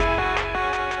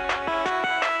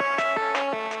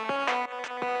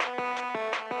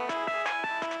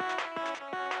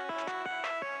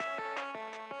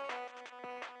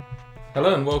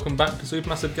Hello and welcome back to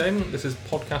Supermassive Gaming. This is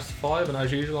podcast 5, and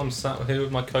as usual I'm sat here with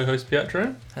my co-host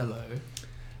Pietro. Hello.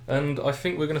 And I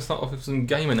think we're going to start off with some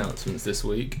game announcements this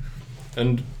week.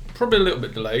 And probably a little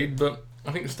bit delayed, but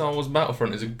I think Star Wars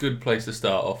Battlefront is a good place to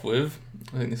start off with.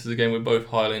 I think this is a game we're both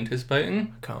highly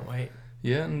anticipating. Can't wait.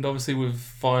 Yeah, and obviously we've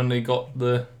finally got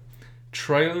the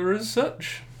trailer as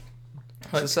such.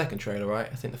 It's the second trailer, right?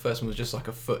 I think the first one was just like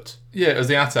a foot. Yeah, it was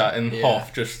the AT-AT in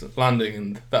Hoth just landing,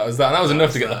 and that was that. And that was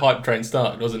enough to get the hype train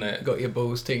started, wasn't it? Got your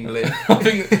balls tingling. I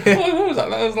think, what was that?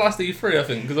 That was last E3, I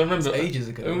think, because I remember ages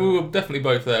ago. And we were definitely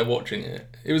both there watching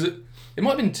it. It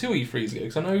might have been 2 E3s ago,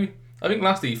 because I think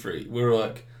last E3 we were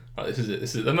like, right, this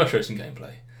is it. They must show some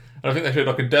gameplay, and I think they showed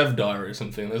like a dev diary or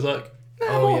something. There's like,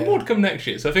 more to come next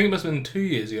year. So I think it must have been 2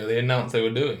 years ago they announced they were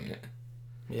doing it.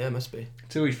 Yeah, must be.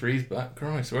 2 E3s back.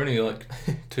 Christ, we're only like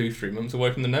 2-3 months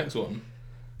away from the next one.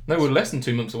 No, we're less than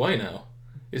 2 months away now.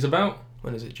 It's about...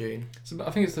 When is it, June?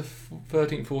 I think it's the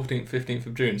 13th, 14th, 15th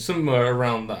of June. Somewhere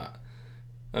around that.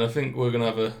 And I think we're going to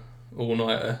have a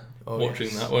all-nighter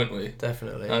watching that, won't we?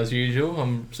 Definitely. As usual,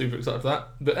 I'm super excited for that.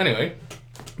 But anyway,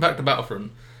 back to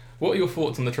Battlefront. What are your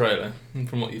thoughts on the trailer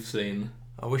from what you've seen?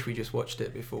 I wish we just watched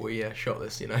it before we shot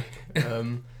this, you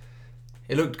know.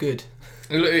 It looked good.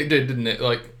 It did, didn't it?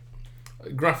 Like,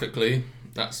 graphically,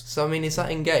 that's... So, I mean, is that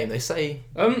in-game? They say...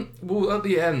 Well, at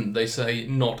the end, they say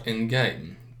not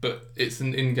in-game, but it's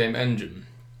an in-game engine.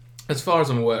 As far as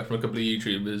I'm aware from a couple of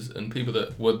YouTubers and people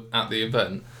that were at the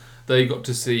event, they got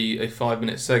to see a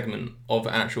 5-minute segment of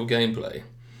actual gameplay.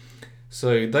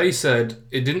 So they said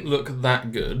it didn't look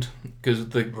that good, because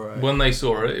when they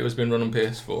saw it, it was being run on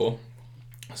PS4.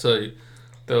 So...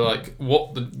 They're like,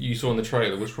 what you saw in the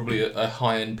trailer was probably a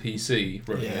high-end PC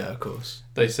running it. Yeah, of course.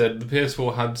 They said the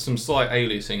PS4 had some slight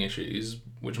aliasing issues,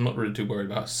 which I'm not really too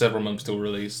worried about. Several months till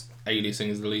release. Aliasing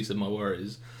is the least of my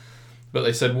worries. But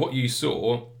they said what you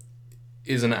saw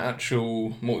is an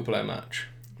actual multiplayer match.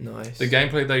 Nice. The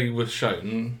gameplay they were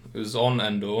shown was on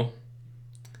Endor.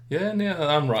 Yeah,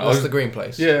 I'm right. That's the green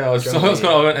place. Yeah, I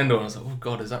went Endor and I was like, oh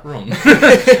god, is that wrong?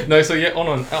 No, so yeah,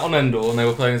 on Endor, and they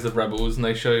were playing as the rebels, and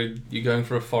they showed you going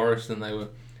through a forest, and they were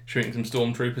shooting some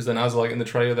stormtroopers. Then, as like in the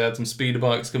trailer, they had some speeder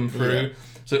bikes come through. Yeah.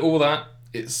 So all that,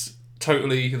 it's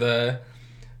totally there.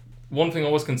 One thing I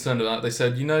was concerned about, they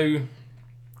said, you know,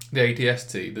 the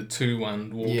ATST, the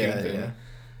two-wand walking thing. Yeah.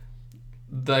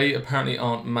 They apparently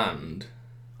aren't manned.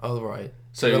 Oh right.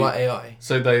 So they're like AI.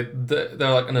 So they're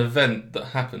like an event that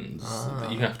happens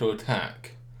that you have to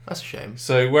attack. That's a shame.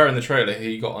 So where in the trailer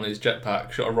he got on his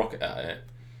jetpack, shot a rocket at it,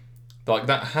 like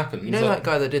that happens. You know that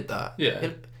guy that did that? Yeah.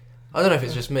 I don't know if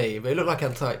it's just me, but it looked like he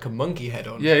had like a monkey head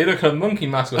on. Yeah, he looked like a monkey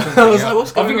mask or something. I was like,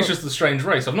 what's going on? I think it's just the strange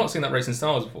race. I've not seen that race in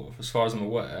Star Wars before, as far as I'm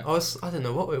aware. I don't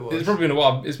know what it was. It's probably been a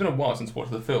while. It's been a while since I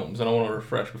watched the films, and I want to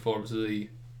refresh before obviously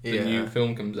the new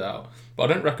film comes out. But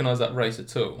I don't recognise that race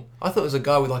at all. I thought it was a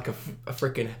guy with like a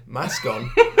freaking mask on.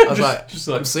 I was just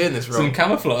like, I'm seeing this wrong. Some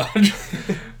camouflage.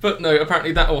 But no,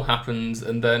 apparently that all happens,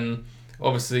 and then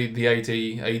obviously the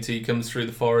AT comes through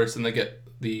the forest, and they get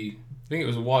I think it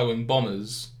was Y-wing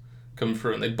bombers come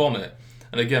through, and they bomb it.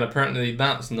 And again, apparently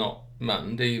that's not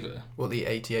manned either. Well, the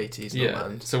AT-AT is not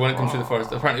manned. So when it comes through the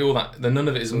forest, apparently all that, none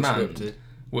of it is manned, scripted.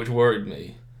 Which worried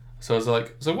me. So I was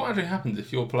like, so what actually happens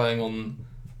if you're playing on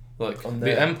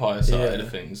the Empire side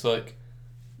of things? Like,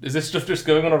 is this stuff just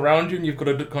going on around you and you've got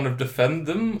to kind of defend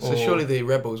them? So surely the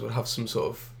rebels would have some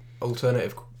sort of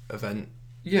alternative event.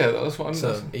 Yeah, that's what I mean.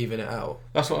 To even it out.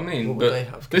 That's what I mean. What would they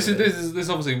have? This is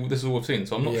obviously this is all we've seen,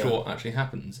 so I'm not sure what actually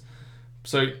happens.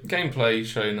 So gameplay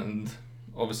shown, and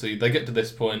obviously they get to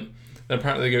this point. Then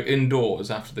apparently they go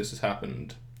indoors after this has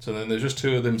happened. So then there's just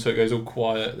 2 of them, so it goes all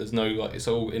quiet. There's no it's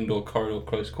all indoor corridor,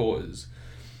 close quarters.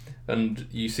 And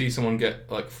you see someone get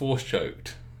like force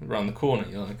choked around the corner.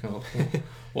 You're like, oh,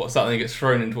 what's that? And he gets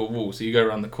thrown into a wall. So you go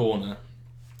around the corner.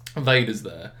 Vader's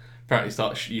there. Apparently,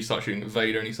 you start shooting at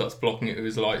Vader, and he starts blocking it with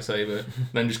his lightsaber.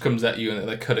 Then just comes at you, and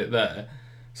they cut it there.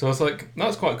 So I was like,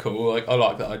 that's quite cool. Like, I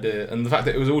like that idea, and the fact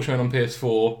that it was all shown on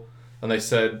PS4, and they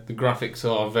said the graphics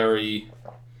are very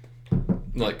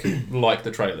like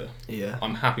the trailer. Yeah,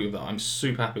 I'm happy with that. I'm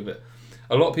super happy with it.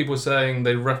 A lot of people are saying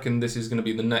they reckon this is going to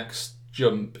be the next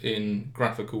jump in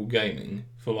graphical gaming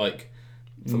for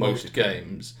most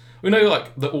games. We know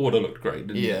like the Order looked great,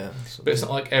 didn't it? But it's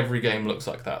not like every game looks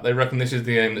like that. They reckon this is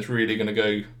the game that's really going to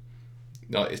go.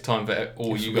 Like, it's time for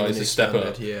all you guys to step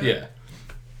up. Yeah.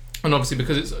 And obviously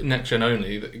because it's next gen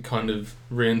only, that it kind of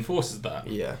reinforces that.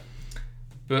 Yeah.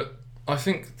 But I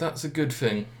think that's a good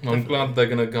thing. I'm glad they're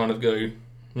going to kind of go,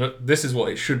 look, this is what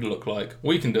it should look like.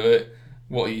 We can do it.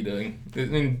 What are you doing? I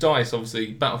mean, DICE,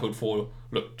 obviously, Battlefield 4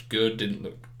 looked good, didn't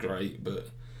look great, but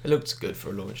It looked good for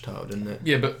a launch title, didn't it?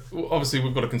 Yeah, but obviously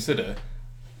we've got to consider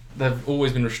they've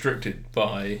always been restricted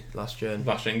by Last gen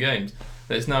games.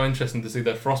 But it's now interesting to see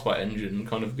their Frostbite engine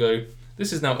kind of go,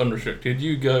 this is now unrestricted,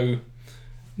 you go,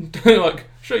 like,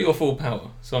 show your full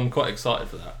power. So I'm quite excited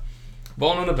for that. But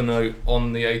on another note,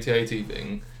 on the AT-AT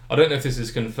thing, I don't know if this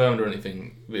is confirmed or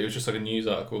anything, but it was just like a news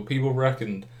article. People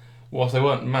reckoned, whilst they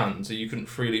weren't manned, so you couldn't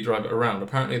freely drive it around,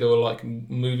 apparently they were like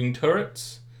moving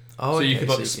turrets. Oh, so you okay,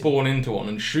 could like spawn into one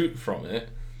and shoot from it,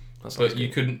 but you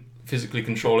couldn't physically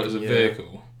control it as a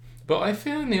vehicle. But I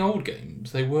feel in the old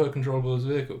games they were controllable as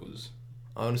vehicles.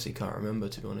 I honestly can't remember,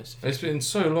 to be honest. It's been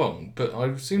so long, but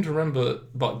I seem to remember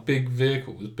like big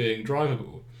vehicles being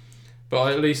drivable. But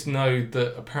I at least know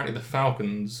that apparently the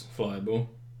Falcon's flyable.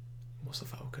 What's the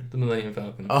Falcon? The Millennium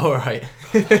Falcon. Oh, right.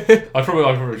 I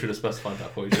probably should have specified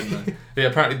that for you, shouldn't I? But yeah,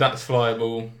 apparently that's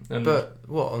flyable. And But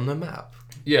what, on the map?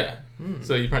 yeah.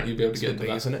 So apparently you'll be able to It's get a into big,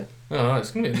 that. isn't it? Oh, no,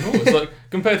 it's going to be enormous. Like,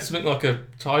 compared to something like a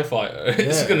TIE fighter,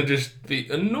 it's Yeah. going to just be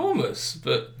enormous.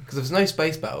 But Because there's no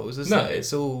space battles, is No. there?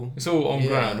 It's all on Yeah.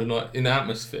 ground and like in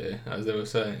atmosphere, as they were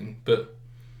saying. But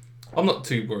I'm not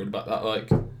too worried about that. Like,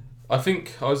 I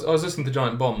think I was listening to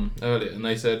Giant Bomb earlier, and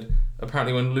they said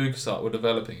apparently when LucasArts were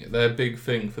developing it, their big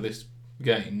thing for this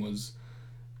game was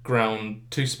ground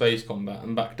to space combat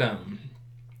and back down.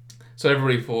 So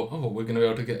everybody thought, oh, we're going to be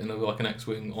able to get in like an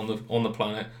X-wing on the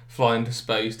planet, fly into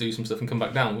space, do some stuff, and come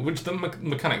back down. Which the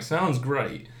mechanic sounds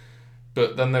great,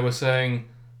 but then they were saying,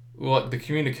 like, the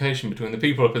communication between the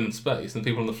people up in space and the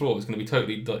people on the floor is going to be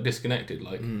totally like disconnected.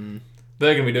 Like,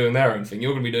 they're going to be doing their own thing,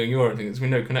 you're going to be doing your own thing. There's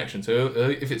going to be no connection. So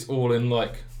if it's all in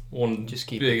like one Just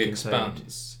keep big it contained.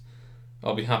 expanse,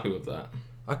 I'll be happy with that.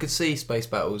 I could see space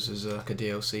battles as like a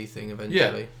DLC thing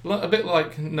eventually. Like, a bit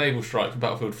like Naval Strike for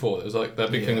Battlefield 4. There was like their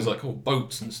big thing was like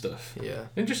boats and stuff. Yeah.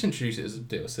 And just introduce it as a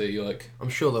DLC. Like, I'm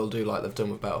sure they'll do like they've done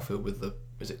with Battlefield with the,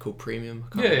 is it called Premium?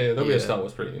 I can't yeah, remember. there'll be a Star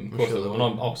Wars Premium. Of course sure there will. there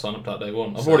And I'll sign up to that day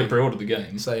one. I've Same. already pre-ordered the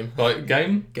game. Same. Like,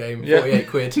 game? Game, Yeah. 48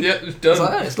 quid. Yeah, it's I was done.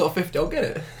 like, oh, it's not 50, I'll get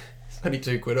it. It's only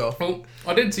 £2 off. Well,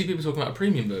 I did see people talking about a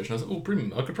premium version. I was like, oh,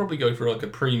 premium. I could probably go for like a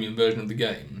premium version of the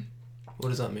game. What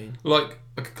does that mean? Like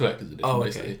a collector's edition, Oh, okay.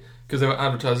 basically. Because they were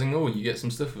advertising, oh, you get some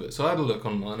stuff with it. So I had a look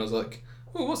online. I was like,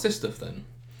 oh, what's this stuff then?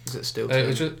 Is it still It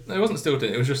wasn't still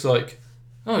tin. It was just like,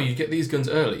 oh, you get these guns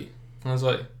early. And I was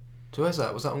like, So where's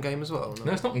that? Was that on game as well?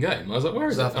 no, it's not in game. I was like, where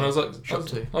is it? that And I was like, I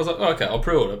was like, oh, okay, I'll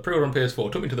pre-order. Pre-order on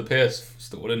PS4. Took me to the PS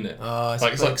store, didn't it?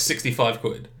 It's like 65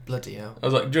 quid. Bloody hell. I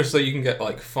was like, just so you can get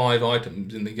like 5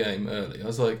 items in the game early. I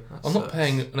was like, That I'm not sucks.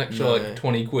 paying an extra No. like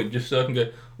 20 quid just so I can go,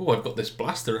 oh, I've got this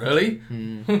blaster early.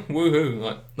 Woohoo.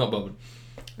 Like, not bothered.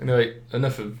 Anyway,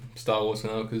 enough of Star Wars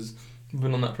now because we've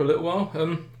been on that for a little while.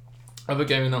 Other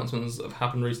game announcements that have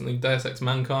happened recently. Deus Ex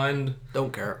Mankind.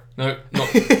 Don't care. No,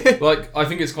 not like I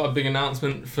think it's quite a big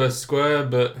announcement for Square,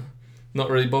 but not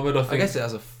really bothered. I think. I guess it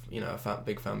has a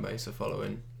big fan base, a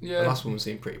following. Yeah. The last one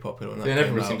seemed pretty popular. When that Yeah, and came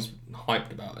everybody out. seems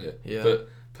hyped about it. Yeah. But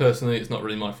personally, it's not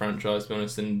really my franchise, to be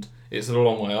honest, and it's a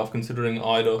long way off considering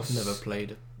Eidos. I've never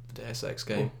played a Deus Ex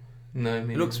game. No,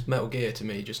 me It looks Metal Gear to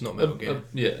me, just not Metal Gear.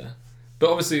 yeah. But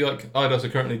obviously, like, Eidos are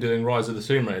currently doing Rise of the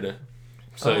Tomb Raider.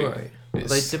 So oh, right. Are they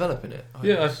it's- developing it?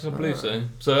 Yeah, I believe so.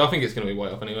 So I think it's going to be way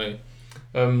off anyway.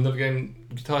 Another game,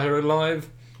 Guitar Hero Live.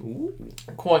 Ooh.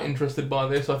 Quite interested by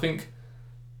this. I think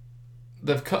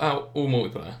they've cut out all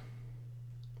multiplayer.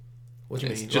 What do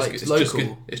you It's mean? just, Like, it's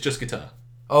local? just guitar.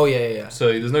 Oh, yeah. So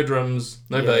there's no drums,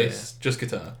 no Yeah, bass, just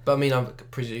guitar. But I mean, I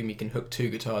presume you can hook 2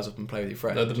 guitars up and play with your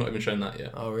friend. No, they've not even shown that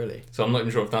yet. Oh, really? So I'm not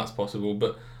even sure if that's possible,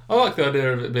 but I like the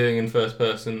idea of it being in first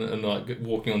person and like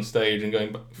walking on stage and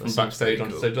going from That seems backstage pretty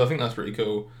onto cool. stage. I think that's pretty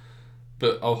cool,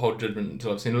 but I'll hold judgment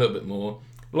until I've seen a little bit more.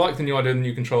 Like the new idea of the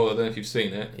new controller, I don't know if you've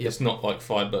seen it. Yep. It's not like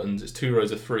 5 buttons, it's 2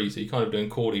 rows of 3, so you're kind of doing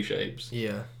chordy shapes.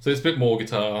 Yeah. So it's a bit more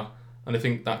guitar, and I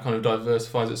think that kind of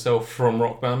diversifies itself from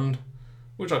Rock Band,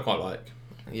 which I quite like.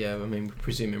 Yeah, I mean,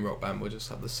 presuming Rock Band will just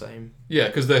have the same. Yeah,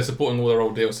 because they're supporting all their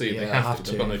old DLC. Yeah, They have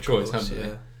to. They've got no of choice, course,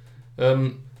 have they?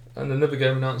 And another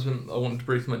game announcement I wanted to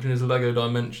briefly mention is Lego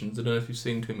Dimensions. I don't know if you've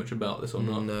seen too much about this or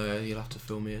not. No, you'll have to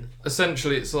fill me in.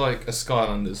 Essentially, it's like a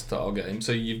Skylanders style game.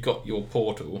 So you've got your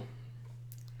portal.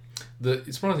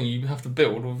 It's one thing you have to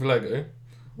build with Lego.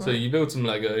 So Right. you build some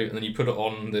Lego and then you put it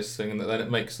on this thing, and then it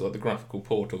makes like the graphical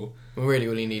portal. Well, really,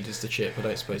 all you need is the chip. I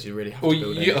don't suppose you really have Or to you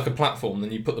build get like a platform,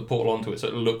 then you put the portal onto it so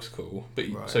it looks cool. But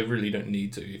Right. so really you don't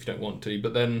need to if you don't want to.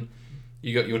 But then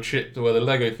you got your chip where the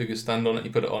Lego figures stand on it.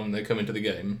 You put it on, and they come into the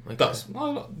game. Okay. That's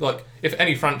like if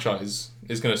any franchise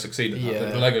is going to succeed at that,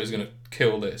 then Yeah. Lego is going to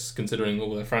kill this, considering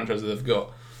all the franchises they've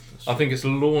got. I think it's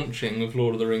launching with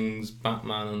Lord of the Rings,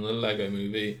 Batman, and the Lego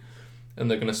Movie. and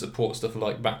they're going to support stuff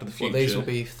like Back to the Future. Well, these will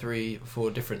be 3 or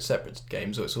 4 different separate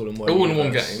games, or it's all in one. All in one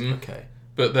universe? game. Okay.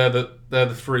 But they're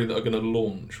the 3 that are going to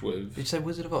launch with. Did you say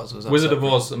Wizard of Oz? Or was that Wizard of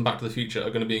separate? Oz and Back to the Future are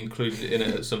going to be included in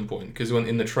it at some point, because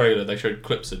in the trailer they showed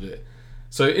clips of it.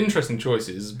 So interesting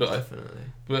choices, but Definitely.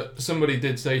 but somebody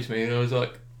did say to me, and I was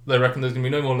like, they reckon there's going to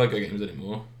be no more Lego games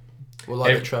anymore. Well,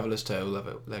 like the Traveller's Tale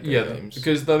Lego games.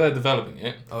 Because they're developing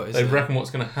it. Oh, is They it? reckon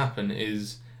what's going to happen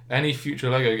is any future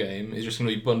Lego game is just going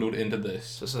to be bundled into this.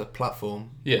 So it's a platform,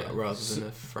 Yeah. rather than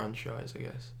a franchise, I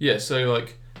guess. Yeah, so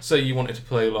like, say you wanted to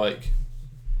play like,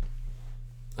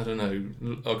 I don't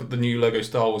know, like the new Lego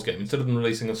Star Wars game. Instead of them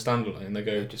releasing a standalone, they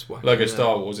go, Just whack Lego it in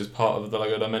Star Wars is part of the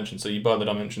Lego Dimension, so you buy the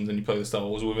Dimensions and you play the Star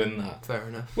Wars within that. there. Fair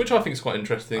enough. Which I think is quite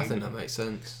interesting. I think that makes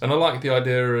sense. And I like the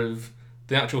idea of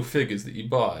the actual figures that you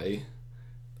buy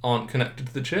aren't connected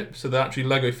to the chip, so they're actually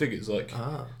Lego figures. Like,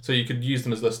 so you could use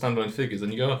them as their standalone figures,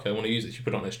 and you go, okay, I want to use this. You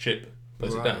put it on this chip,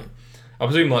 place it down. I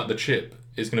presume like the chip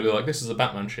is going to be like, this is a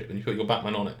Batman chip, and you put your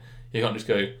Batman on it. You can't just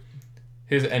go,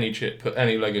 here's any chip, put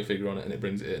any Lego figure on it, and it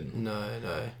brings it in. No.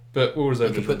 But we'll reserve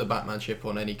You could judgment. put the Batman chip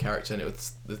on any character, and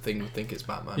the thing would think it's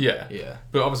Batman. Yeah. Yeah.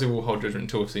 But obviously we'll hold judgment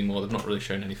until we've seen more. They've not really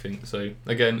shown anything. So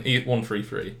again,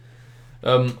 133.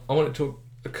 I want to talk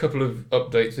a couple of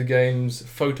updates to games.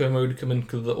 Photo mode coming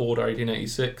to the Order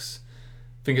 1886.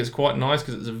 I think it's quite nice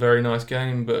because it's a very nice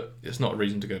game, but it's not a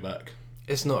reason to go back.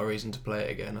 It's not a reason to play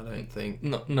it again, I don't think.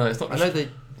 No, it's not. I know they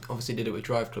obviously did it with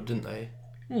Drive Club, didn't they?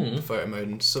 Hmm. The photo mode,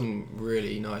 and some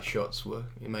really nice shots were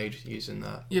made using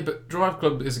that. Yeah, but Drive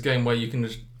Club is a game where you can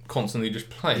just constantly just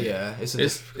play. Yeah, it's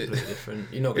completely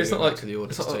different. You're not going It's to not go like back to the Order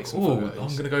it's to not take like, some oh, photos.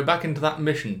 I'm going to go back into that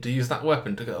mission to use that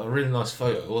weapon to get a really nice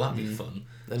photo. Well, that'd be fun.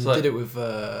 And It's they like- did it with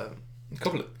A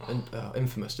couple of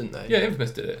Infamous, didn't they? yeah,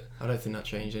 Infamous did it. I don't think that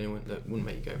changed anyone. That wouldn't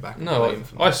make you go back and No, play I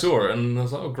Infamous. saw it and I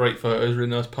was like, oh, great photos, really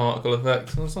nice particle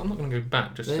effects. And I was like, I'm not going to go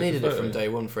back just They to take needed a it photo. from day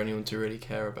one for anyone to really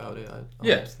care about it. I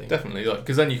Yeah, think. definitely. Like,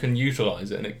 because then you can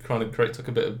utilise it and it kind of creates like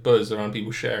a bit of buzz around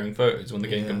people sharing photos when the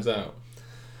game Yeah. comes out.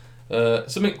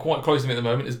 Something quite close to me at the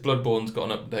moment is Bloodborne's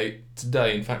got an update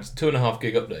today. In fact, it's a 2.5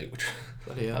 gig update, which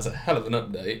Bloody hell. that's a hell of an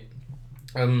update.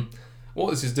 What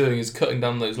this is doing is cutting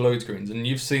down those load screens, and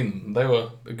you've seen them. They were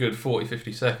a good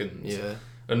 40-50 seconds. Yeah.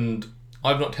 And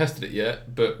I've not tested it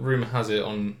yet, but rumour has it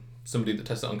on somebody that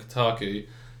tested it on Kotaku,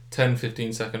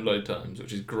 10-15 second load times,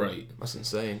 which is great. That's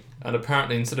insane. And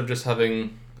apparently, instead of just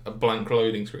having a blank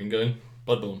loading screen going,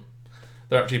 Bloodborne,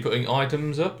 they're actually putting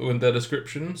items up with their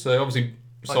description. So obviously,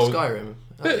 Like Skyrim.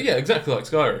 yeah, exactly like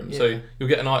Skyrim. Yeah. So you'll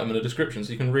get an item and a description,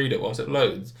 so you can read it whilst it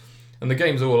loads. And the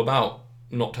game's all about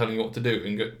not telling you what to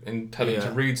do and telling you to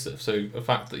Yeah. read stuff. So the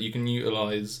fact that you can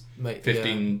utilise Mate,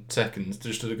 15 seconds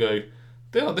just to go,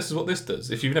 yeah, this is what this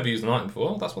does. If you've never used an item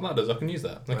before, oh, that's what that does. I can use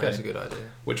that. Yeah. Okay, That's a good idea.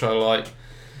 which I like.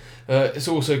 It's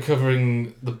also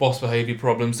covering the boss behaviour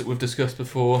problems that we've discussed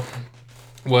before,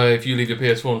 where if you leave your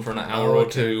PS4 on for an hour or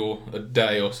two or a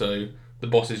day or so, the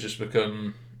bosses just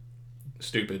become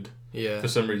stupid Yeah. for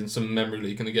some reason, some memory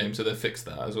leak in the game. So they fixed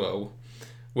that as well,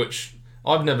 which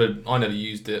I never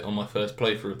used it on my first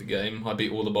playthrough of the game. I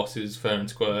beat all the bosses fair and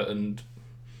square, and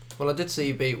Well, I did see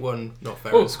you beat one not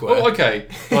fair and square. oh, okay.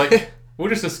 Like, we'll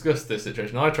just discuss this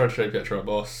situation. I tried to show Pietro a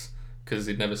boss because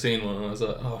he'd never seen one, and I was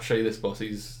like, oh, I'll show you this boss.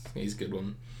 He's a good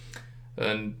one.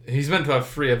 And he's meant to have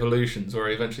 3 evolutions where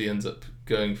he eventually ends up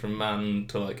going from man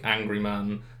to like angry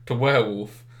man to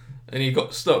werewolf, and he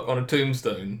got stuck on a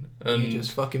tombstone. And You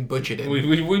just fucking butchered him.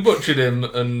 we butchered him,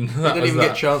 and He that didn't was even that.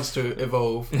 get a chance to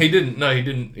evolve. He didn't. No, he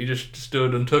didn't. He just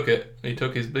stood and took it. He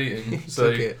took his beating. He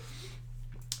So took it.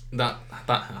 that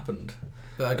happened.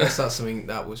 But I guess that's something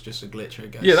that was just a glitch, I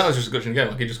guess. Yeah, that was just a glitch in the game.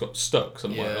 Like, he just got stuck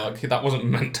somewhere. Yeah. Like, that wasn't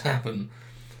meant to happen.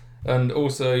 And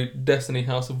also, Destiny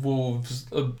House of Wolves.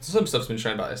 Some stuff's been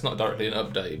shown about it. It's not directly an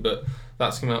update, but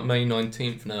that's coming out May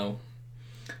 19th now,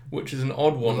 which is an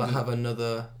odd one. Will that have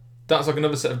another... That's like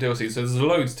another set of DLC. So there's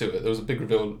loads to it. There was a big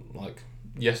reveal like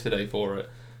yesterday for it.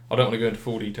 I don't want to go into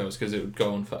full details because it would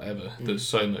go on forever. There's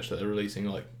so much that they're releasing,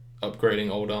 like upgrading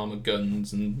old armor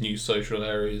guns and new social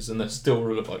areas, and they're still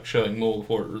like showing more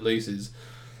before it releases.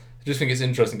 I just think it's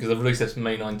interesting because they've released this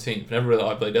May 19th, and everybody that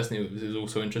I play Destiny with is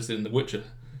also interested in The Witcher.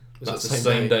 Was That's it the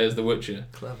same day as The Witcher.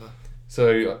 Clever.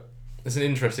 So it's an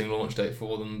interesting launch date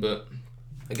for them, but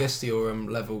I guess your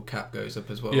level cap goes up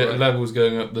as well, yeah, right? levels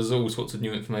going up. There's all sorts of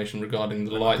new information regarding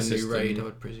the Like light a system. new raid, I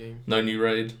would presume. No new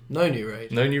raid. No new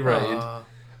raid? No new raid. Ah,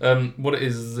 What it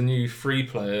is a new free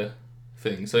player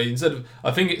thing. So instead of,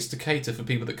 I think it's to cater for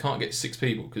people that can't get 6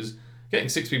 people, because getting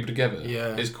 6 people together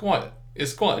Yeah. is quite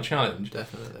a challenge.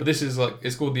 definitely. But this is like,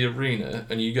 it's called the Arena,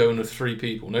 and you go in with 3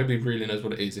 people. Nobody really knows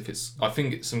what it is. I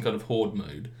think it's some kind of horde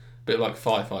mode, a bit like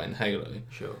Firefight in Halo,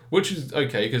 Sure. which is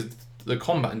okay because the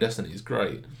combat in Destiny is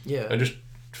great. Yeah. And just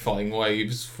fighting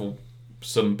waves for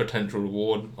some potential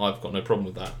reward, I've got no problem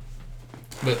with that.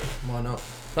 But why not?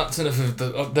 that's enough of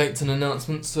the updates and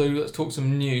announcements, so let's talk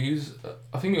some news.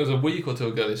 I think it was a week or two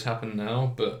ago this happened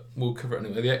now, but we'll cover it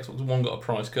anyway. The Xbox One got a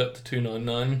price cut to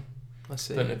 $299. I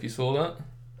see. Don't know if you saw that.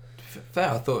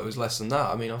 Fair, I thought it was less than that.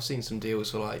 I mean, I've seen some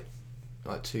deals for like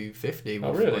 $250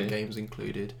 with really? like games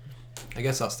included. I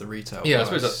guess that's the retail Yeah, price.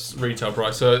 I suppose that's retail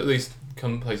price, so at least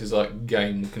some places like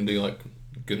Game can do like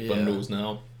good bundles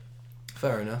now.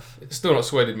 Fair enough. It's still not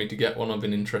swayed me to get one. I've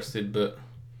been interested, but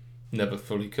never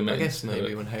fully committed. I guess to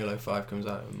maybe it. when Halo 5 comes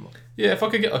out. Yeah, if I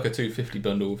could get like a $250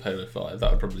 bundle with Halo 5,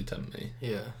 that would probably tempt me.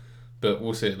 Yeah. But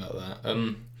we'll see about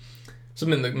that.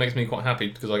 Something that makes me quite happy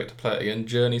because I get to play it again.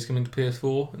 Journey's coming to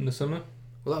PS4 in the summer.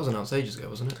 Well, that was announced ages ago,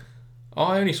 wasn't it?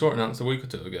 I only saw it announced a week or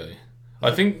two ago.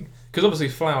 I think because obviously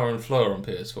Flower and Flow are on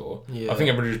PS4. Yeah. I think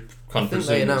everybody just kind of I think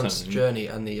they presumed it was announced something. Journey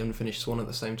and the Unfinished Swan at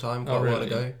the same time quite a while really?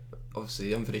 ago. Obviously,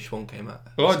 the Unfinished One came out.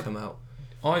 Well, has come out.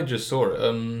 I just saw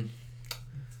it.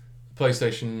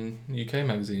 PlayStation UK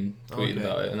magazine tweeted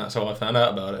about it, and that's how I found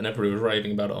out about it. And everybody was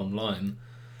raving about it online.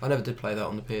 I never did play that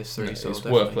on the PS3, Yeah, so it's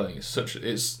I'll worth definitely-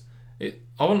 playing.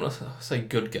 I wouldn't say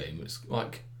good game. It's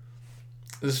like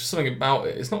there's just something about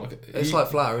it. It's not like It's like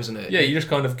Flower, isn't it? yeah. You just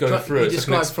kind of go through You it.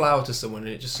 describe Flower to someone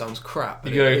and it just sounds crap.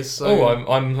 You go, It's so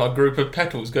I'm a group of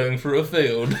petals going through a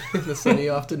field. in the sunny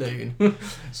afternoon.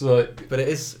 So like, But it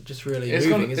is just really it's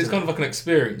moving, kind of, isn't it's kind of like an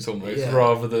experience almost, Yeah.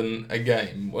 rather than a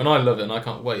game. And I love it, and I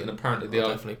can't wait. And apparently I'll they are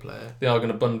definitely play it. going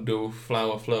to bundle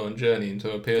Flower, Flow, and Journey into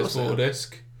a course they PS4 are.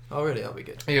 disc. Oh, really? That'll be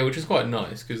good. Yeah, which is quite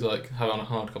nice because like have it on a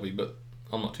hard copy, but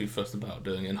I'm not too fussed about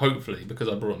doing it. And hopefully, because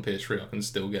I brought it on PS3, I can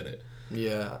still get it.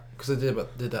 Yeah, because they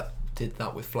did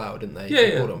that with Flower, didn't they? Yeah, If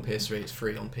you yeah. bought it on PS3, it's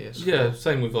free on PS4. Yeah,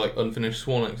 same with like Unfinished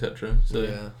Swan, etc. So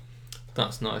yeah.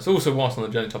 that's nice. Also, whilst on the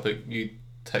Journey topic, you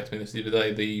texted me this the other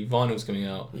day. The vinyl's coming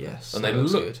out, Yes. and that they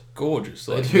looks look good. gorgeous.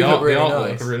 They Like do look really the artwork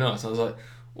nice. are really nice. I was like,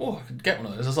 oh, I could get one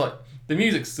of those. I was like, the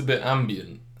music's a bit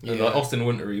ambient. And Yeah. like Austin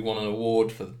Wintory won an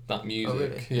award for that music. Oh,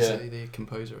 really? Yeah. Is he the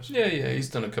composer or something? Yeah, he's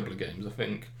done a couple of games, I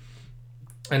think.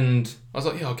 And I was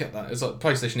like, yeah, I'll get that. It's like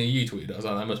PlayStation EU tweeted. I was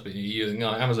like, that must be an EU thing,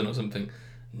 like Amazon or something.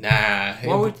 Nah.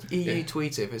 Why would EU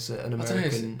tweet it if it's an I don't know.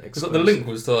 American Because like, the link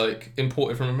was to like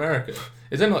import it from America.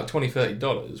 It's only like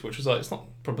 $20-$30, which is like it's not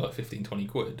probably like 15-20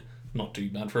 quid. Not too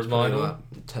bad for a vinyl.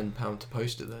 Like £10 to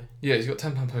post it though. Yeah, he's got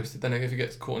 £10 posted. Then if it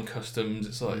gets caught in customs,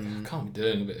 it's like I can't be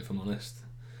doing with it if I'm honest.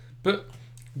 But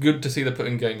good to see they're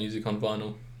putting game music on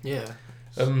vinyl. Yeah.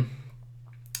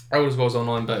 Elder Scrolls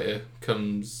Online beta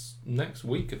comes next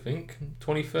week, I think,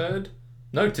 23rd.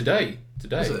 No, today.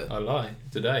 Today. Is it? I lie.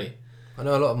 Today. I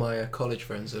know a lot of my college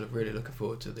friends that are really looking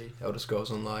forward to the Elder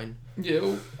Scrolls Online. Yeah,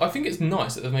 well, I think it's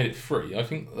nice that they've made it free. I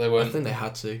think they I weren't. think they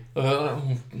had to. Because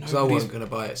I nobody's- wasn't going to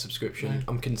buy it subscription. No.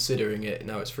 I'm considering it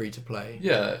now. It's free to play.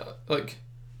 Yeah, like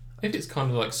if it's kind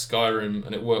of like Skyrim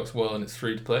and it works well and it's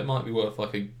free to play, it might be worth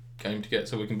like a game to get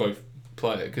so we can both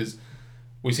play it because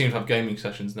we seem to have gaming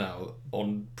sessions now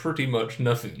on pretty much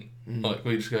nothing. Like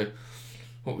we just go,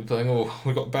 what are we playing? Oh,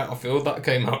 we got Battlefield that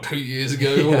came out 2 years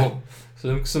ago. Yeah. Or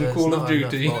some There's Call of not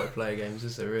Duty. enough multiplayer games,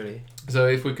 is there really? So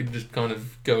if we could just kind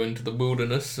of go into the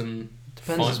wilderness and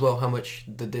Depends find- as well how much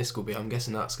the disc will be. I'm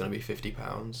guessing that's going to be £50.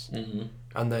 Mhm.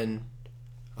 And then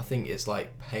I think it's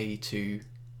like pay to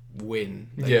win.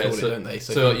 They Yeah, call so, it, don't they?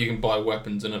 so like you can buy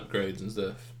weapons and upgrades and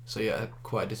stuff. So you're at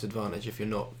quite a disadvantage if you're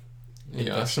not. Yeah, I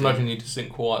should investing. imagine you need to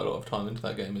sink quite a lot of time into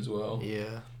that game as well.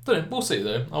 Yeah. Don't know, we'll see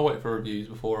though. I'll wait for reviews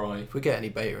before I. If we get any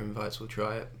beta invites, we'll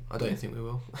try it. I don't think we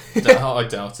will. I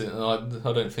doubt it.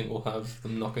 I don't think we'll have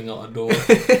them knocking at our door.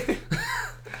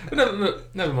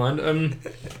 But never mind.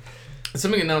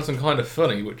 Something announced on Kind of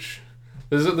Funny, which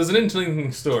there's an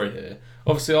interlinking story here.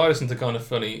 Obviously, I listen to Kind of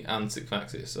Funny and Sixth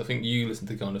Axis. I think you listen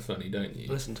to Kind of Funny, don't you?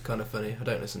 I listen to Kind of Funny. I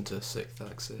don't listen to Sixth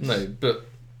Axis. No, but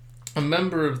a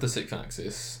member of the Sixth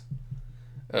Axis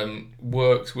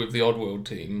works with the Oddworld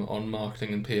team on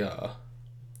marketing and PR.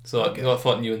 So like, Okay. like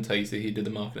for like New and Tasty, he did the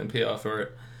marketing and PR for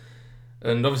it.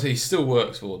 And obviously he still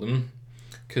works for them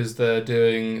because they're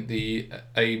doing the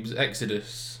Abe's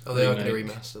Exodus. Oh, they are going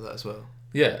remake. to remaster that as well.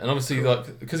 Yeah, and obviously Cool.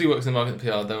 like because he works in marketing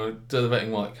and PR, they were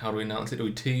debating like how do we announce it? Do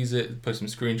we tease it? Post some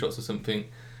screenshots or something?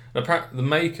 And apparently the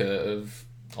maker of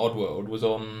Oddworld was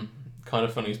on Kind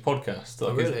of Funny's podcast.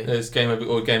 Like Oh, really? It's Game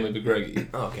Over Greggy.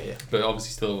 Oh, okay, yeah. But obviously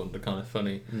still under Kind of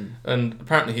Funny. Mm. And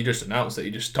apparently he just announced it.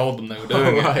 He just told them they were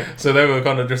doing Oh, right. it. So they were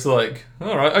kind of just like,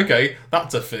 all right, okay,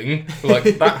 that's a thing. Like,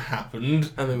 that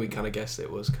happened. I mean, we kind of guessed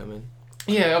it was coming.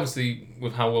 Yeah, obviously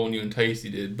with how well New and Tasty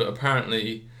did. But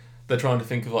apparently they're trying to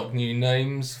think of, like, new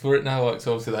names for it now. Like,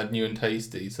 so obviously they had New and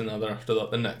Tasty. So now they're after,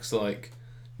 like, the next, like,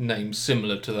 name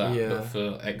similar to that, Yeah. but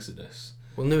for Exodus.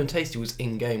 Well, New and Tasty was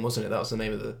in-game, wasn't it? That was the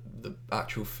name of the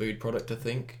actual food product, I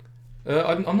think.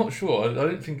 I'm not sure. I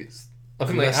don't think it's. I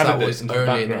think Unless they that added was it into the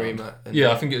only in the background. remake.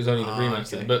 Yeah, I think it was only the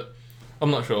remaster, okay. but I'm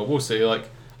not sure. We'll see. Like,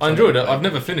 I So enjoyed it. like- I've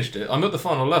never finished it. I'm at the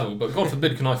final level, but God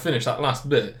forbid can I finish that last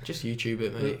bit. Just YouTube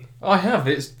it, mate. I have.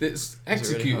 It's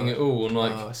executing really it all, and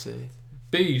like Oh, I see.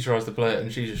 B tries to play it,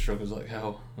 and she just struggles like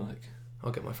hell. Like,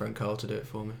 I'll get my friend Carl to do it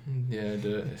for me. yeah,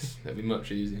 do it. It'll be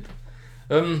much easier.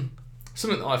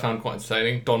 Something that I found quite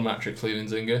entertaining: Don Matrix leaving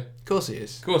Zynga. Of course he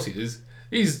is. Of course he is.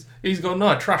 He's gone,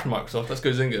 no, trash Microsoft, let's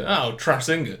go Zynga. Oh, trash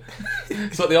Zynga.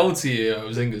 It's like the old CEO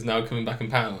of Zynga's now coming back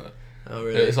in power. Oh,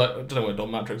 really? It's like, I don't know where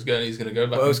Don Matrix is going, he's going to go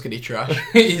back. What else could he trash?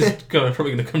 He's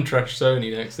probably going to come trash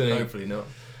Sony next, isn't he? Hopefully not.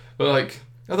 But like,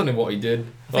 I don't know what he did.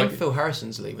 I think Like, Phil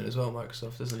Harrison's leaving as well,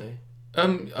 Microsoft, isn't he?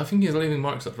 I think he's leaving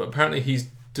Microsoft, but apparently he's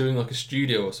doing like a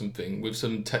studio or something with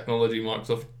some technology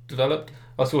Microsoft developed.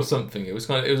 I saw something. It was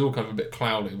all kind of a bit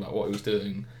cloudy about what he was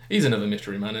doing. He's another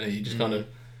mystery man, isn't he? He just kind of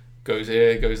goes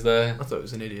here, goes there. I thought it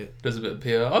was an idiot. Does a bit of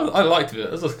PR. I liked it.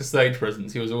 As like a stage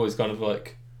presence, he was always kind of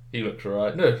like, he looked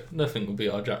alright. No, nothing will beat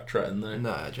our Jack Tretton though.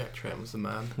 Nah, Jack Trent was the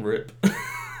man. Rip.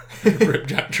 Rip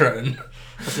Jack Tretton.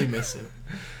 I do miss him.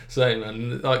 Same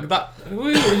man. Like that. Who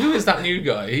is that new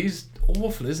guy? He's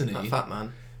awful, isn't That he? fat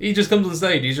man. He just comes on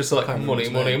stage. He's just like Can't money,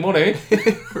 remember money, his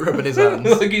money. Rubbing his hands.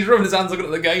 Like he's rubbing his hands looking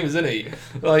at the gamers, isn't he?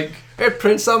 Like, Hey,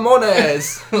 Prince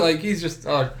Amones! like he's just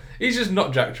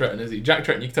not Jack Tretton, is he? Jack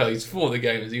Tretton, you can tell he's for the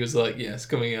gamers. He was like, yes,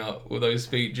 coming out with those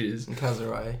speeches. And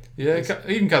Kazurai. Yeah,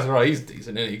 even Kazurai, he's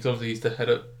decent, isn't he? Because obviously he's the head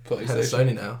of PlayStation. Head of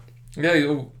Sony now.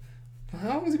 Yeah, how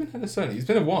long has he been head of Sony? He's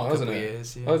been a while, hasn't Couple it?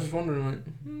 years, yeah. I was just wondering, like,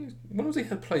 when was he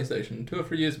head of PlayStation? 2 or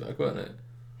 3 years back, wasn't it?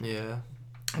 Yeah.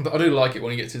 But I do like it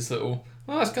when he gets his little,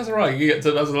 oh, that's Kazurai. He gets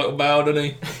has a little bow,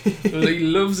 doesn't he? He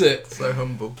loves it. So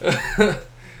humble.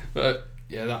 But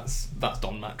yeah, that's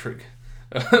Don Matrix.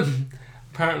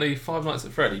 Apparently, Five Nights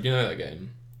at Freddy. Do you know that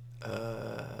game?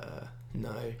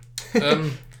 No.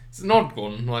 It's an odd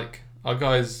one. Like our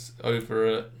guys over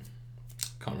at,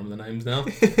 can't remember the names now.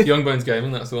 Young Bones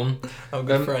Gaming, that's the one. Oh,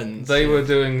 good friends. They yeah. were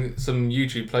doing some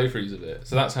YouTube playthroughs of it,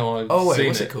 so that's how I've Oh wait, seen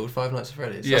what's it. it called? Five Nights at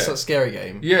Freddy's. Yeah. That's that scary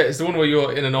game. Yeah, it's the one where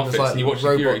you're in an office like and you watch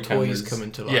robot security toys cameras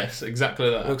coming to life. Yes, exactly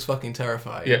that. It looks fucking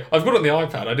terrifying. Yeah, I've got it on the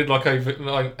iPad. I did like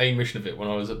a mission of it when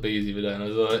I was at Bees the other day, and I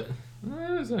was like,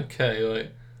 it was okay.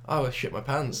 Like, I would shit my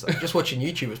pants. Just watching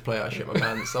YouTubers play, I shit my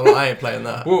pants. I'm like, I ain't playing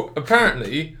that. well,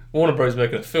 apparently Warner Bros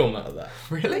making a film out of that.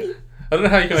 Really? I don't know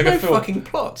how you can There's make no a film. fucking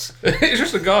plot. It's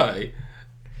just a guy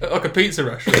at like a pizza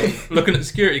restaurant looking at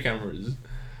security cameras.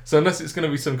 So unless it's going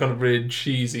to be some kind of weird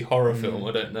cheesy horror film,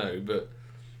 I don't know. But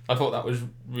I thought that was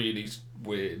really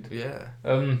weird. Yeah.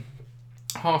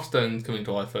 Hearthstone's coming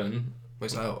to iPhone.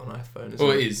 It's out on iPhone.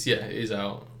 Oh, it is. Yeah, it is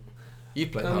out.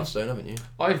 You've played Hearthstone, haven't you?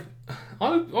 I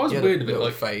was You had weird a a bit. little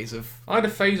Like phase of. I had a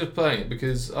phase of playing it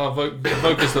because our the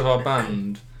vocalist of our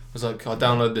band was like, I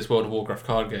downloaded this World of Warcraft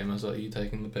card game. I was like, are you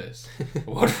taking the piss? A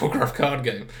World of Warcraft card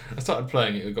game. I started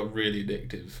playing it. It got really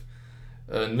addictive.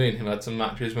 And me and him had some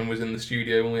matches when we was in the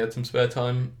studio when we had some spare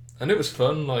time, and it was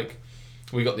fun. Like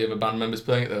we got the other band members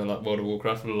playing it. They were like World of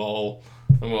Warcraft, lol.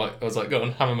 And I was like, go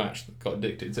on, have a match. Got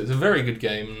addicted. So it's a very good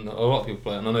game. And a lot of people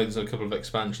play it. And I know there's a couple of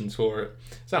expansions for it.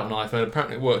 It's out on iPhone.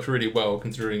 Apparently it works really well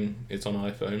considering it's on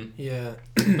iPhone. Yeah.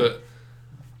 But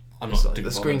I'm It's not like too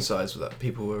the screen bothered. size with that.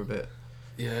 People were a bit.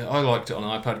 Yeah, I liked it on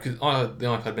iPad because the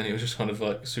iPad Mini was just kind of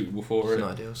like suitable for It's it.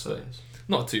 an ideal size.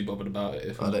 Not too bothered about it.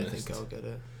 If I I'm don't honest. think I'll get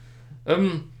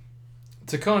it.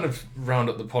 To kind of round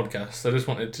up the podcast, I just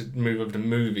wanted to move over to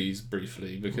movies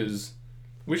briefly because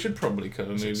we should probably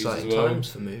cover It's movies exciting as well.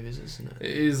 times for movies, isn't it?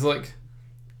 It is like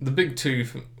the big two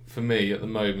for me at the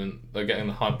moment. They're getting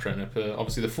the hype train up.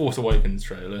 Obviously, the Force Awakens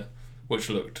trailer, which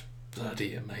looked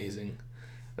bloody amazing,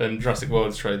 and Jurassic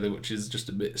World's trailer, which is just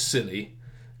a bit silly.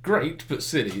 Great, but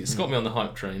silly. It's got me on the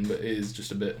hype train, but it is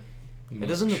just a bit. It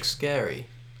doesn't look scary.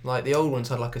 Like the old ones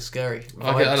had like a scary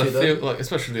I vibe get to a them. feel like,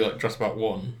 especially like Jurassic Park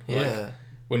 1. Like, Yeah.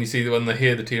 when you see when they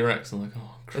hear the T-Rex, I'm like,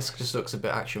 oh. This just looks a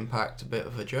bit action packed, a bit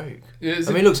of a joke. Yeah,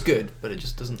 I mean, it looks good, but it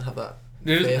just doesn't have that it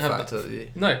doesn't fear have factor.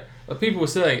 that. No, people were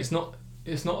saying it's not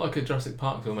like a Jurassic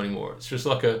Park film anymore. It's just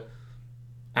like a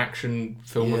action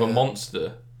film with a Yeah.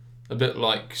 monster, a bit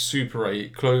like Super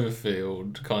 8,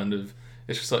 Cloverfield kind of.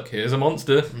 It's just like here's a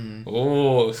monster.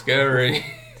 Oh, scary.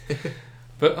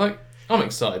 But like I'm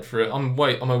excited for it. I'm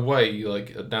away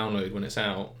like a download when it's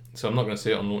out, so I'm not going to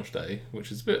see it on launch day,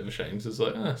 which is a bit of a shame. Because it's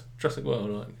like it's Jurassic World.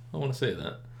 Like I want to see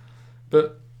that,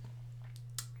 but.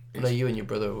 I know you and your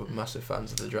brother were massive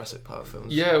fans of the Jurassic Park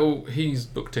films. Yeah, well, he's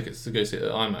booked tickets to go see it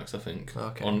at IMAX. I think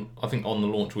Okay. on the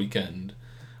launch weekend,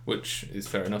 which is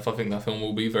fair enough. I think that film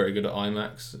will be very good at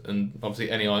IMAX, and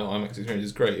obviously any IMAX experience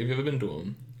is great. Have you ever been to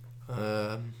one?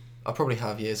 I probably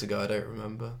have years ago. I don't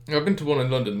remember. I've been to one in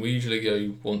London. We usually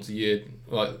go once a year.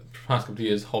 Like past couple of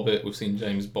years, Hobbit. We've seen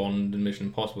James Bond and Mission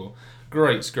Impossible.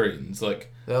 Great screens.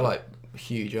 Like they're like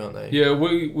huge, aren't they? Yeah,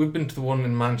 we've been to the one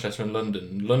in Manchester and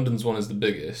London. London's one is the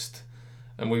biggest,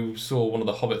 and we saw one of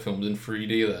the Hobbit films in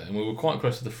 3D there, and we were quite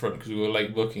close to the front because we were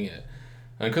late booking it.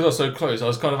 And because I was so close, I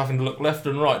was kind of having to look left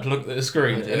and right to look at the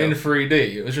screen. Yeah. And in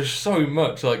 3D, it was just so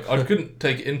much. Like I couldn't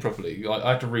take it in properly.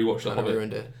 I had to rewatch the Hobbit.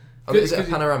 Ruined it. Is it a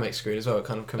panoramic screen as well? It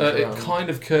kind of comes around. It kind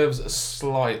of curves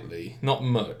slightly, not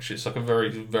much. It's like a very,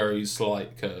 very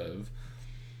slight curve.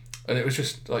 And it was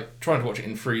just like trying to watch it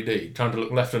in 3D, trying to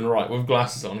look left and right with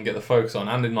glasses on and get the focus on,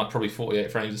 and in like probably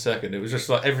 48 frames a second. It was just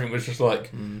like everything was just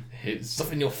like it's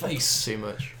stuff in your face. Too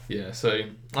much. Yeah, so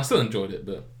I still enjoyed it,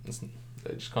 but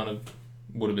it just kind of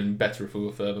would have been better if we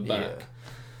were further back. Yeah.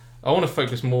 I want to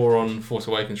focus more on Force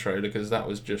Awakens trailer because that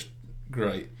was just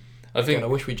great. I think. I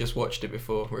wish we just watched it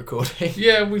before recording.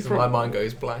 Yeah, my mind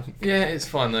goes blank. Yeah, it's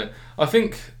fine though. I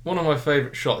think one of my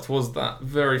favourite shots was that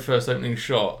very first opening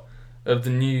shot of the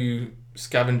new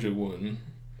scavenger woman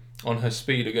on her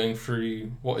speeder going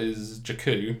through what is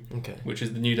Jakku, which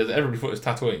is the new desert. Everybody thought it was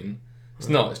Tatooine. It's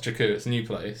not. It's Jakku. It's a new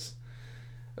place.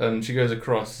 And she goes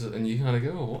across, and you kind of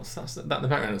go, "Oh, what's that in the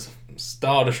background?" It's a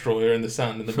Star Destroyer in the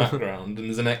sand in the background, and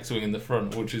there's an X-wing in the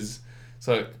front, which is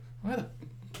so.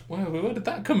 Where did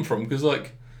that come from? Because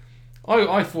like,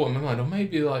 I thought in my mind, or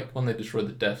maybe like when they destroyed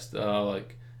the Death Star,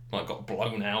 like got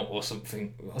blown out or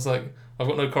something. I was like, I've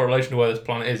got no correlation to where this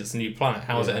planet is. It's a new planet.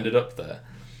 How has it ended up there?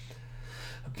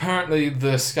 Apparently,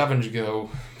 the scavenger girl,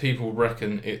 people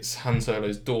reckon it's Han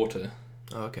Solo's daughter.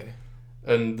 Oh, okay.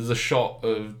 And there's a shot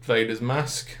of Vader's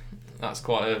mask. That's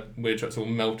quite a weird shot. It's all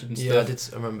melted and stuff. Yeah,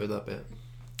 I remember that bit.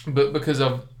 But because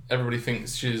everybody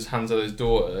thinks she's Han Solo's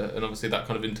daughter, and obviously that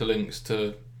kind of interlinks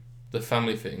to the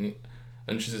family thing,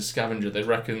 and she's a scavenger, they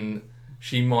reckon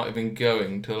she might have been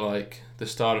going to like the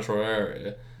Star Destroyer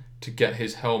area to get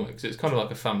his helmet, because it's kind of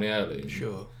like a family heirloom.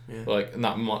 Sure, yeah. Like, and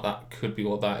that could be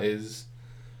what that is.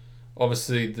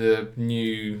 Obviously, the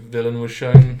new villain was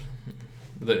shown.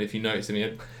 I don't know if you noticed him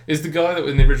yet. Is the guy that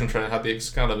in the original trailer had the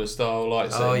Excalibur style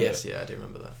lightsaber? Oh yes, yeah, I do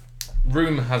remember that.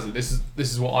 Rumour has it, this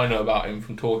is what I know about him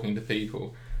from talking to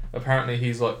people. Apparently, he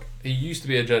used to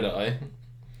be a Jedi,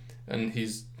 and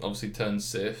he's obviously turned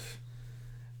Sith.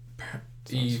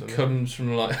 He comes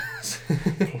from like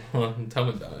tell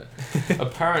me about it.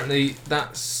 Apparently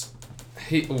sorry,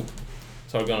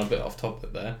 I've gone a bit off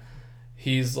topic there.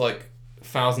 He's like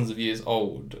thousands of years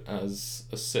old as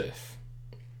a Sith,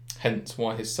 hence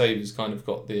why his sabre's kind of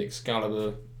got the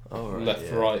Excalibur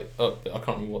right, up. I can't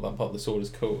remember what that part of the sword is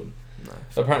called. No.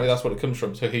 Apparently that's what it comes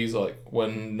from. So he's like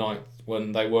when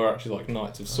they were actually like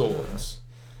Knights of Swords,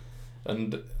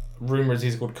 and rumour is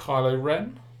he's called Kylo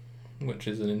Ren, which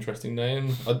is an interesting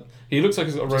name. He looks like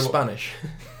he's got a robot. Spanish.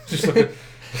 Just like a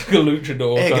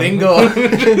luchador. Hey, gringo.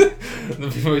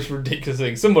 The most ridiculous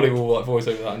thing. Somebody will like voice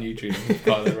over that on YouTube if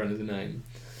Kylo Ren is a name.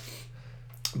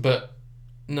 But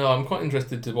no, I'm quite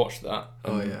interested to watch that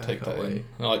and take that in.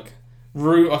 Like,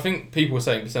 I think people were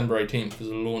saying December 18th is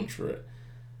a launch for it,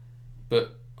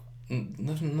 but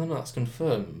none of that's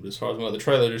confirmed as far as I'm aware. The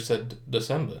trailer just said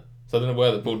December, so I don't know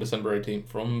where they pulled December 18th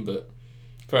from, but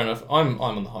fair enough. I'm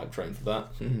on the hype train for that.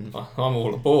 I'm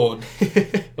all aboard.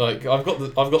 Like I've got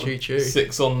the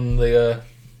 6 on the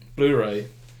Blu-ray,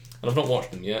 and I've not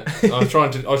watched them yet. I was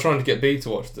trying to get B to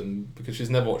watch them because she's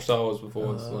never watched Star Wars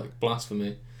before. It's like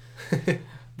blasphemy.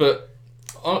 But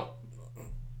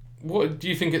what do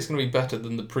you think it's going to be better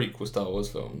than the prequel Star Wars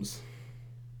films?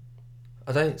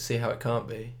 I don't see how it can't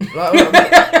be.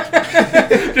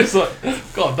 Just like,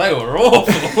 God, they were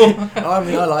awful. I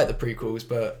mean, I like the prequels,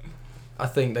 but I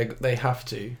think they have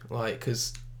to, like,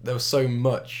 because there was so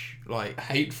much like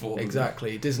hateful.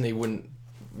 Exactly, Disney wouldn't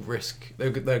risk.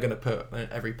 They're going to put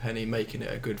every penny making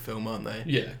it a good film, aren't they?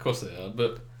 Yeah, of course they are.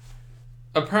 But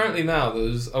apparently now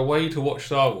there's a way to watch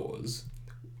Star Wars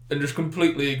and just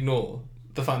completely ignore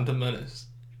The Phantom Menace.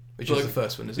 Which is the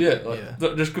first one, isn't it? Yeah,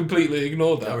 just completely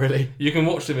ignore that. Oh, really? You can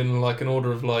watch them in like an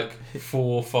order of like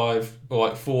 4, 5, or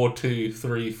like 4, 2,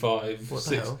 3, 5, what 6.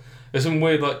 The hell? There's some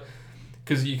weird like,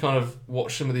 because you kind of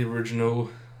watch some of the original,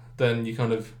 then you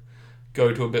kind of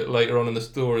go to a bit later on in the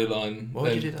storyline. Why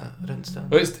would you do that? I don't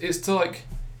understand. Well, it's to like,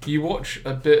 you watch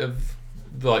a bit of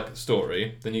like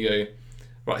story, then you go,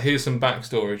 right, here's some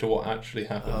backstory to what actually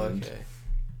happened. Oh, okay.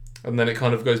 And then it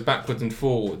kind of goes backwards and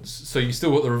forwards. So you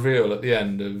still got the reveal at the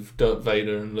end of Darth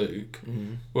Vader and Luke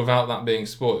without that being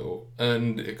spoiled.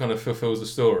 And it kind of fulfills the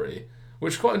story,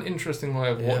 which is quite an interesting way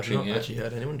of watching it. I've not actually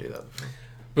heard anyone do that before.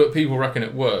 but people reckon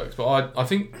it works. But I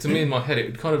think to me in my head it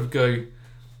would kind of go.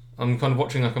 I'm kind of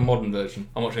watching like a modern version.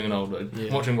 I'm watching an old version. Yeah.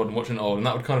 I'm watching modern, watching old, and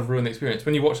that would kind of ruin the experience.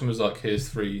 When you watch them as like, here's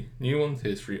 3 new ones,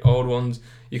 here's 3 old ones,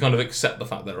 you kind of accept the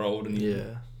fact they're old and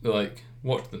you like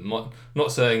watch them.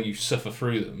 Not saying you suffer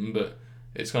through them, but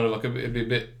it's kind of like it'd be a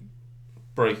bit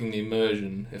breaking the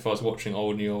immersion if I was watching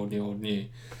old, new, old, new, old, new.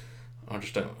 I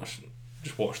just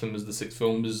just watch them as the 6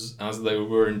 films as they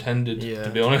were intended. Yeah.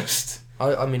 To be honest.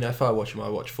 I mean, if I watch them, I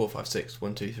watch 4, 5, 6,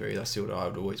 1, 2, 3. That's the order I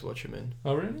would always watch them in.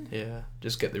 Oh really? Yeah,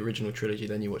 just get the original trilogy,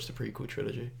 then you watch the prequel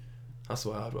trilogy. That's the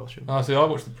way I'd watch them. Oh, see, I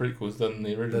watched the prequels, then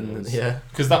the originals. Yeah.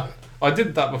 Because I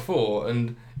did that before,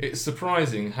 and it's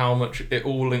surprising how much it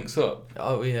all links up.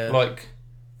 Oh yeah. Like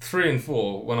 3 and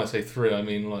 4. When I say 3, I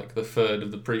mean like the third of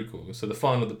the prequel. So the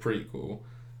final of the prequel,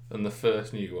 and the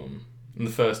first new one, and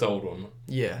the first old one.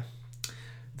 Yeah.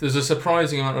 There's a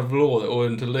surprising amount of lore that all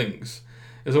interlinks.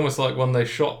 It's almost like when they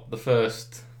shot the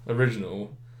first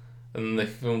original, and then they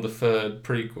filmed the third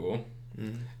prequel.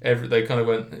 They kind of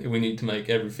went, we need to make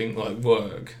everything like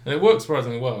work, and it works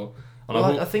surprisingly well. And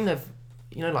I think they've,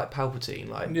 like Palpatine,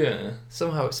 like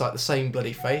somehow it's like the same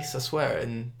bloody face. I swear,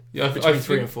 and between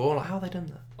 3 and 4, like how have they done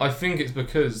that? I think it's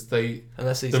because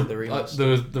unless these are the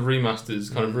remasters. The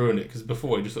remasters kind of ruined it, because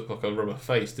before he just looked like a rubber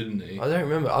face, didn't he? I don't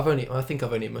remember. I think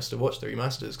I've only must have watched the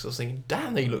remasters because I was thinking,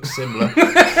 damn, they look similar.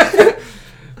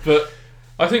 But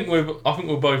I think we're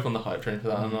both on the hype train for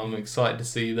that, and I'm excited to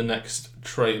see the next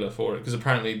trailer for it, because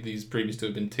apparently these previous 2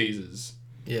 have been teasers.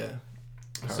 Yeah.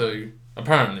 So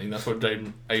apparently that's what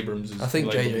Abrams is. I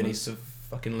think JJ needs to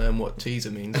fucking learn what teaser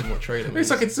means and what trailer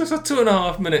means. It's just a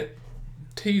 2.5 minute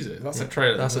teaser. That's a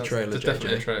trailer. That's a trailer. That's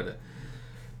definitely a trailer.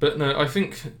 But no, I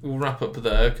think we'll wrap up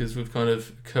there, because we've kind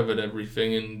of covered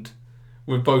everything, and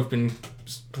we've both been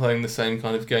playing the same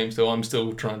kind of game. So I'm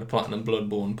still trying to platinum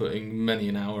Bloodborne, putting many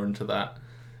an hour into that.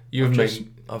 I've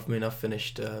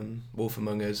finished Wolf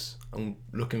Among Us. I'm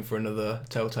looking for another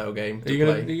Telltale game to play. Are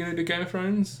you gonna do Game of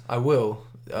Thrones? I will.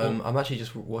 I'm actually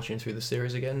just watching through the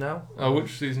series again now. Oh,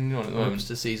 which season are you on at the moment? Up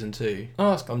to season 2.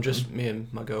 Oh, me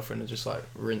and my girlfriend are just like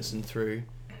rinsing through.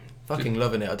 Fucking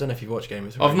loving it. I don't know if you've watched Game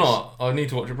of Thrones. I've not. I need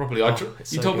to watch it properly.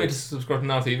 You told me to good. subscribe to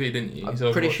Now TV, didn't you? I'm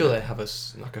pretty sure they have a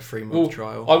 3-month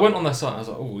trial. I went on their site and I was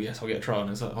like, oh yes, I'll get a trial.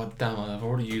 And it's like, oh damn, I've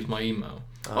already used my email.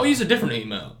 I'll use a different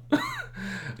email. I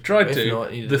tried if to. If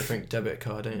not, you need a different debit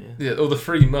card, don't you? Yeah, or the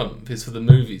free month is for the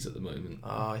movies at the moment.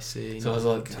 Oh, I see. So I was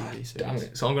like, damn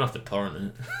it. So I'm going to have to torrent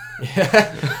it. Yeah.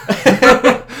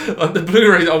 Like the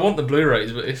Blu-rays, I want the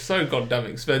Blu-rays, but it's so goddamn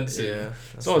expensive.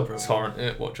 Yeah. So I'll torrent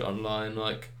it, watch it online.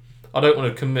 Like, I don't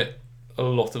want to commit a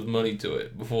lot of money to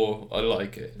it before I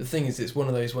like it. The thing is, it's one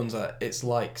of those ones that it's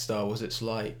like Star Wars, it's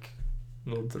like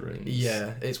Lord of the Rings.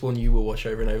 Yeah, it's one you will watch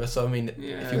over and over. So I mean,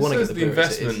 if you want to get the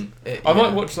investment, I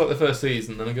might watch like the first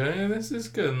season, then I go, yeah, this is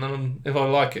good, and then if I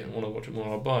like it and want to watch it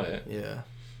more, I'll buy it. Yeah.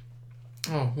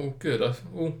 Oh well, good.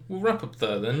 We'll wrap up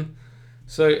there then.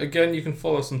 So again, you can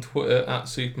follow us on Twitter at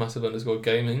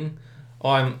supermassive_gaming.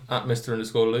 I'm at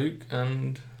Mr_Luke,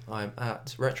 and I'm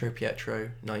at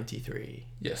RetroPietro93.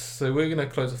 Yes, so we're going to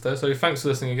close off there. So thanks for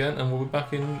listening again, and we'll be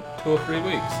back in 2 or 3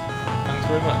 weeks. Thanks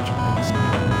very much.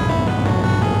 Thanks.